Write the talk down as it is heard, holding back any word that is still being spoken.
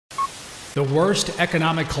The worst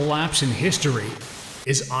economic collapse in history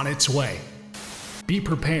is on its way. Be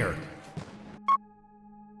prepared.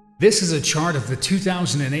 This is a chart of the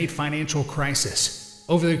 2008 financial crisis.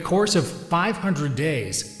 Over the course of 500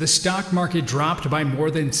 days, the stock market dropped by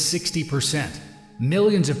more than 60%.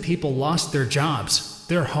 Millions of people lost their jobs,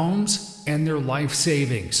 their homes, and their life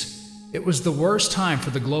savings. It was the worst time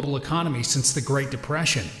for the global economy since the Great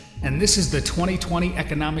Depression, and this is the 2020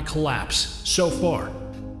 economic collapse so far.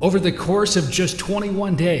 Over the course of just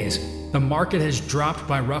 21 days, the market has dropped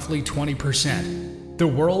by roughly 20%. The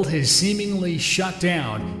world has seemingly shut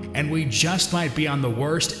down, and we just might be on the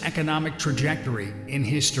worst economic trajectory in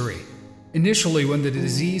history. Initially, when the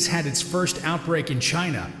disease had its first outbreak in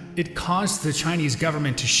China, it caused the Chinese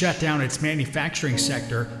government to shut down its manufacturing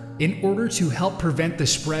sector in order to help prevent the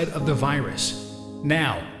spread of the virus.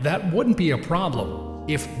 Now, that wouldn't be a problem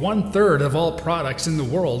if 1/3 of all products in the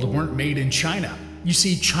world weren't made in China. You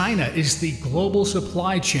see, China is the global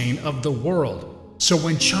supply chain of the world. So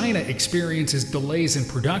when China experiences delays in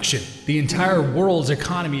production, the entire world's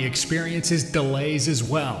economy experiences delays as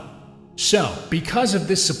well. So, because of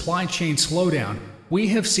this supply chain slowdown, we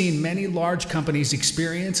have seen many large companies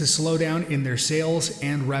experience a slowdown in their sales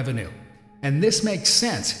and revenue. And this makes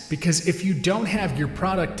sense because if you don't have your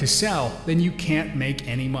product to sell, then you can't make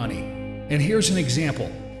any money. And here's an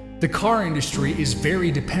example. The car industry is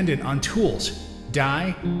very dependent on tools,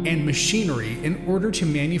 die, and machinery in order to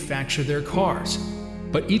manufacture their cars.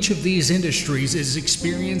 But each of these industries is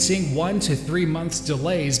experiencing 1 to 3 months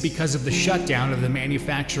delays because of the shutdown of the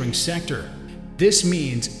manufacturing sector. This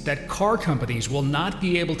means that car companies will not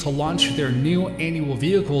be able to launch their new annual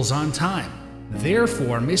vehicles on time,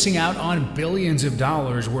 therefore missing out on billions of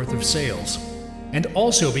dollars worth of sales. And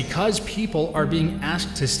also because people are being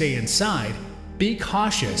asked to stay inside, be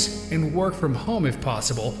cautious and work from home if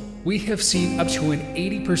possible, we have seen up to an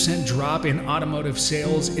 80% drop in automotive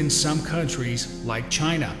sales in some countries like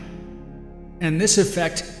China. And this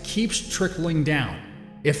effect keeps trickling down.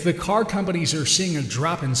 If the car companies are seeing a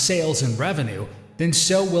drop in sales and revenue, then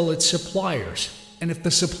so will its suppliers. And if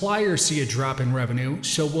the suppliers see a drop in revenue,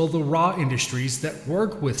 so will the raw industries that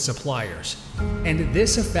work with suppliers. And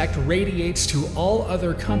this effect radiates to all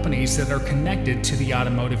other companies that are connected to the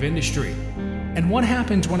automotive industry. And what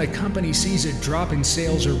happens when a company sees a drop in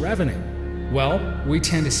sales or revenue? Well, we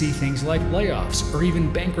tend to see things like layoffs or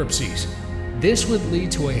even bankruptcies. This would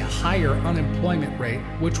lead to a higher unemployment rate,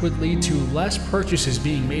 which would lead to less purchases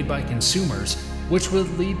being made by consumers, which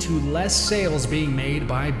would lead to less sales being made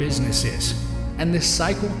by businesses. And this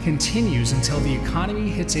cycle continues until the economy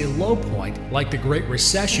hits a low point like the Great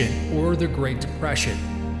Recession or the Great Depression.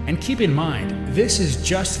 And keep in mind, this is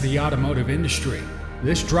just the automotive industry.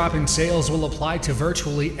 This drop in sales will apply to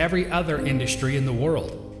virtually every other industry in the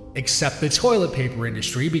world, except the toilet paper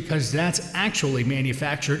industry because that's actually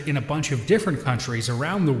manufactured in a bunch of different countries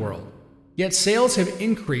around the world. Yet sales have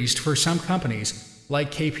increased for some companies, like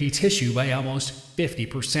KP Tissue, by almost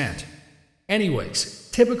 50%. Anyways,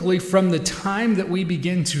 typically from the time that we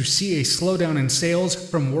begin to see a slowdown in sales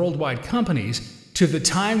from worldwide companies to the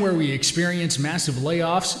time where we experience massive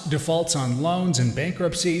layoffs, defaults on loans, and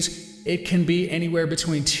bankruptcies, it can be anywhere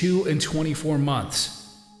between 2 and 24 months.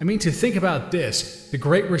 I mean, to think about this, the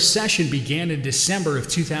Great Recession began in December of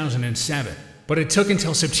 2007, but it took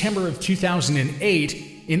until September of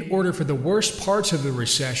 2008 in order for the worst parts of the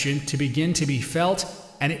recession to begin to be felt,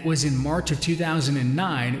 and it was in March of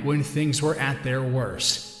 2009 when things were at their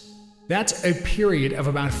worst. That's a period of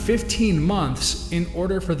about 15 months in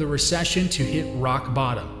order for the recession to hit rock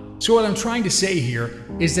bottom. So what I'm trying to say here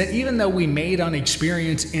is that even though we may not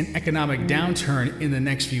experience an economic downturn in the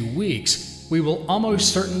next few weeks, we will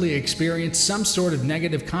almost certainly experience some sort of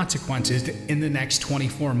negative consequences in the next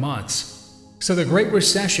 24 months. So the Great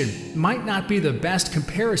Recession might not be the best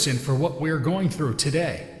comparison for what we're going through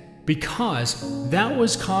today, because that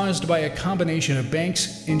was caused by a combination of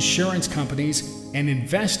banks, insurance companies, and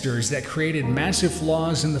investors that created massive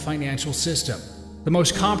flaws in the financial system. The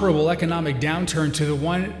most comparable economic downturn to the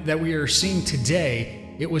one that we are seeing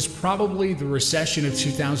today, it was probably the recession of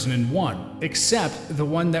 2001, except the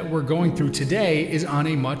one that we're going through today is on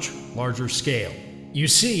a much larger scale. You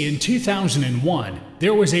see, in 2001,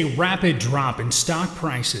 there was a rapid drop in stock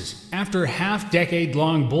prices. After a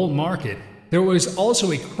half-decade-long bull market, there was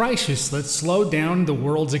also a crisis that slowed down the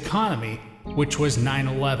world's economy, which was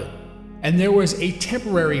 9/11. And there was a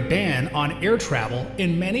temporary ban on air travel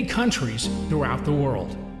in many countries throughout the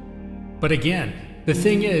world. But again, the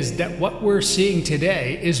thing is that what we're seeing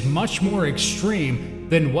today is much more extreme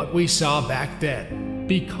than what we saw back then,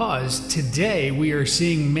 because today we are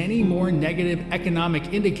seeing many more negative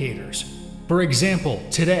economic indicators. For example,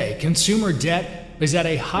 today, consumer debt is at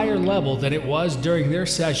a higher level than it was during their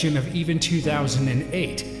session of even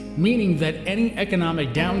 2008, meaning that any economic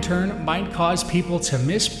downturn might cause people to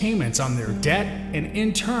miss payments on their debt and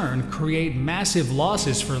in turn create massive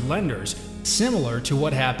losses for lenders, similar to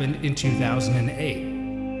what happened in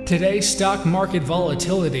 2008. Today's stock market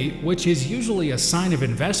volatility, which is usually a sign of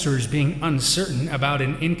investors being uncertain about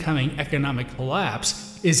an incoming economic collapse,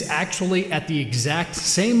 is actually at the exact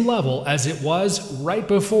same level as it was right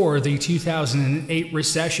before the 2008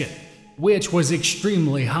 recession, which was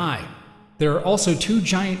extremely high. There are also two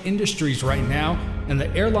giant industries right now, and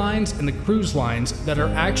the airlines and the cruise lines, that are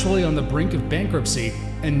actually on the brink of bankruptcy,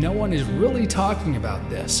 and no one is really talking about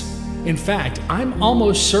this. In fact, I'm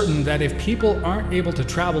almost certain that if people aren't able to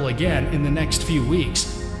travel again in the next few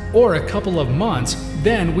weeks, or a couple of months,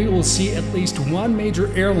 then we will see at least one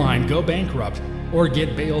major airline go bankrupt or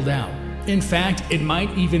get bailed out. In fact, it might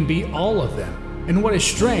even be all of them. And what is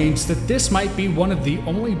strange, that this might be one of the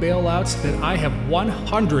only bailouts that I have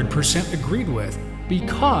 100% agreed with,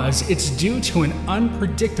 because it's due to an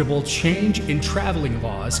unpredictable change in traveling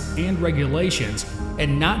laws and regulations,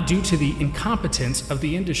 and not due to the incompetence of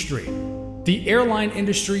the industry. The airline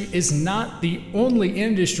industry is not the only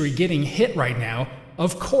industry getting hit right now.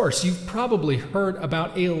 Of course, you've probably heard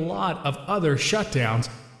about a lot of other shutdowns,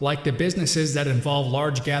 like the businesses that involve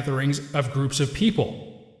large gatherings of groups of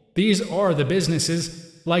people. These are the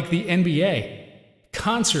businesses like the NBA,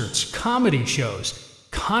 concerts, comedy shows,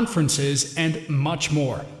 conferences, and much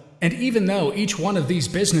more. And even though each one of these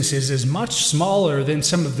businesses is much smaller than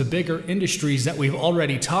some of the bigger industries that we've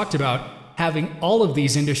already talked about, having all of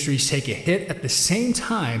these industries take a hit at the same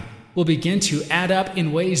time will begin to add up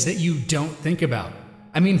in ways that you don't think about.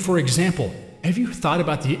 I mean, for example, have you thought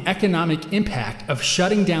about the economic impact of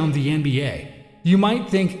shutting down the NBA? You might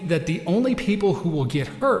think that the only people who will get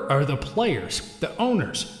hurt are the players, the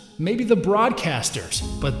owners, maybe the broadcasters,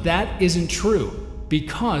 but that isn't true,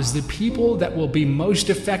 because the people that will be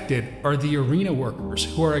most affected are the arena workers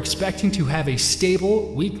who are expecting to have a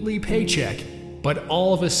stable weekly paycheck, but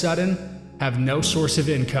all of a sudden have no source of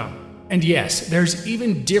income. And yes, there's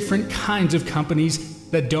even different kinds of companies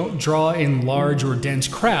that don't draw in large or dense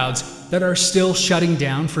crowds that are still shutting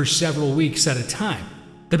down for several weeks at a time.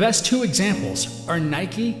 The best two examples are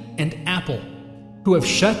Nike and Apple, who have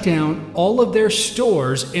shut down all of their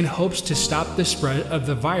stores in hopes to stop the spread of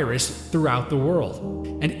the virus throughout the world.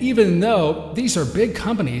 And even though these are big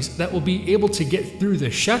companies that will be able to get through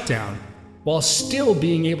the shutdown while still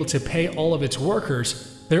being able to pay all of its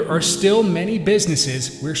workers, there are still many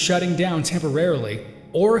businesses we're shutting down temporarily,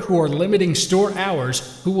 or who are limiting store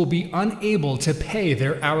hours, who will be unable to pay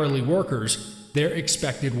their hourly workers their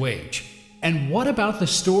expected wage. And what about the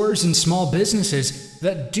stores and small businesses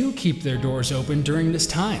that do keep their doors open during this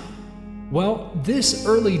time? Well, this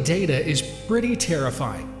early data is pretty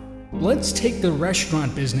terrifying. Let's take the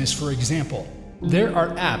restaurant business for example. There are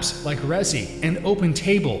apps like Resy and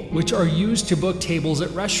OpenTable which are used to book tables at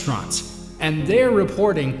restaurants, and they're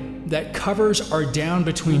reporting that covers are down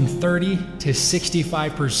between 30 to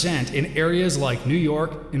 65% in areas like New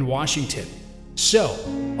York and Washington. So,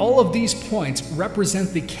 all of these points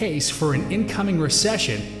represent the case for an incoming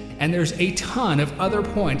recession, and there's a ton of other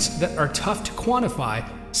points that are tough to quantify,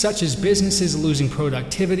 such as businesses losing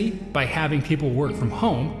productivity by having people work from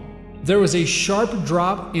home. There was a sharp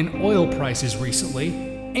drop in oil prices recently,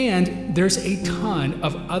 and there's a ton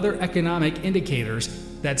of other economic indicators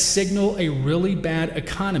that signal a really bad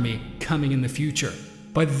economy coming in the future.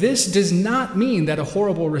 But this does not mean that a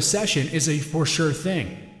horrible recession is a for sure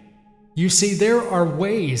thing. You see, there are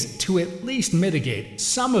ways to at least mitigate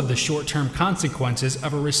some of the short-term consequences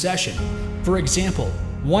of a recession. For example,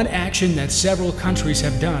 one action that several countries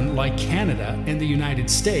have done, like Canada and the United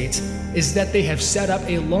States, is that they have set up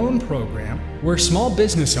a loan program where small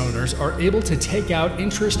business owners are able to take out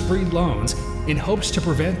interest-free loans in hopes to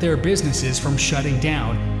prevent their businesses from shutting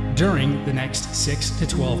down during the next 6 to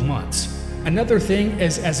 12 months. Another thing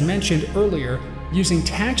is, as mentioned earlier, using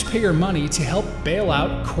taxpayer money to help bail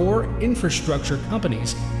out core infrastructure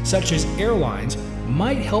companies, such as airlines,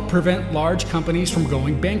 might help prevent large companies from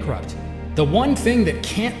going bankrupt. The one thing that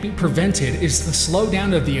can't be prevented is the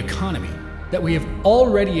slowdown of the economy that we have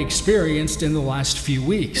already experienced in the last few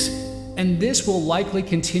weeks, and this will likely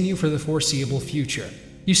continue for the foreseeable future.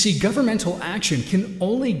 You see, governmental action can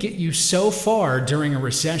only get you so far during a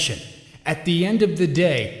recession. At the end of the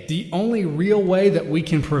day, the only real way that we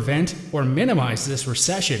can prevent or minimize this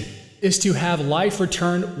recession is to have life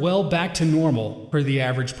return well back to normal for the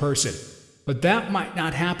average person. But that might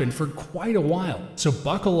not happen for quite a while, so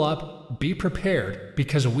buckle up, be prepared,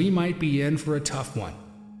 because we might be in for a tough one.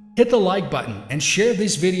 Hit the like button and share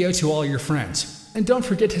this video to all your friends. And don't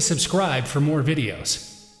forget to subscribe for more videos.